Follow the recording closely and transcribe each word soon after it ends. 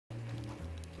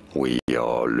We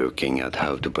are looking at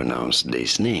how to pronounce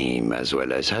this name, as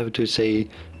well as how to say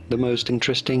the most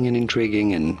interesting and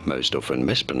intriguing and most often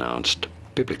mispronounced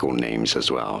biblical names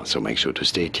as well. So make sure to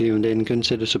stay tuned and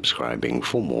consider subscribing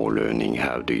for more learning.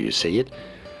 How do you say it?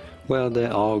 Well,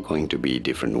 there are going to be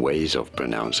different ways of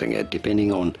pronouncing it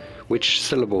depending on which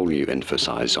syllable you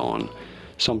emphasize on.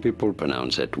 Some people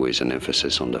pronounce it with an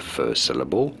emphasis on the first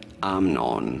syllable,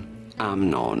 Amnon,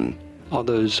 Amnon.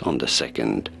 Others on the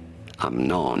second,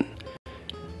 Amnon.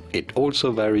 It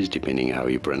also varies depending how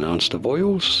you pronounce the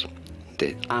vowels.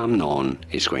 The Amnon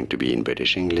is going to be in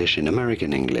British English. In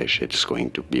American English, it's going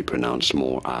to be pronounced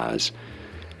more as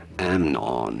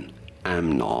Amnon,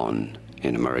 Amnon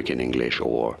in American English,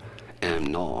 or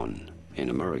Amnon in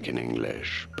American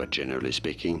English. But generally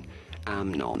speaking,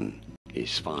 Amnon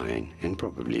is fine and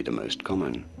probably the most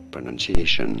common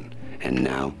pronunciation. And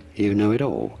now you know it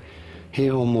all.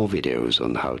 Here are more videos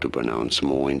on how to pronounce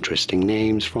more interesting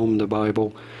names from the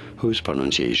Bible whose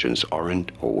pronunciations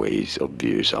aren't always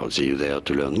obvious. I'll see you there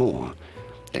to learn more.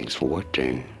 Thanks for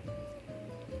watching.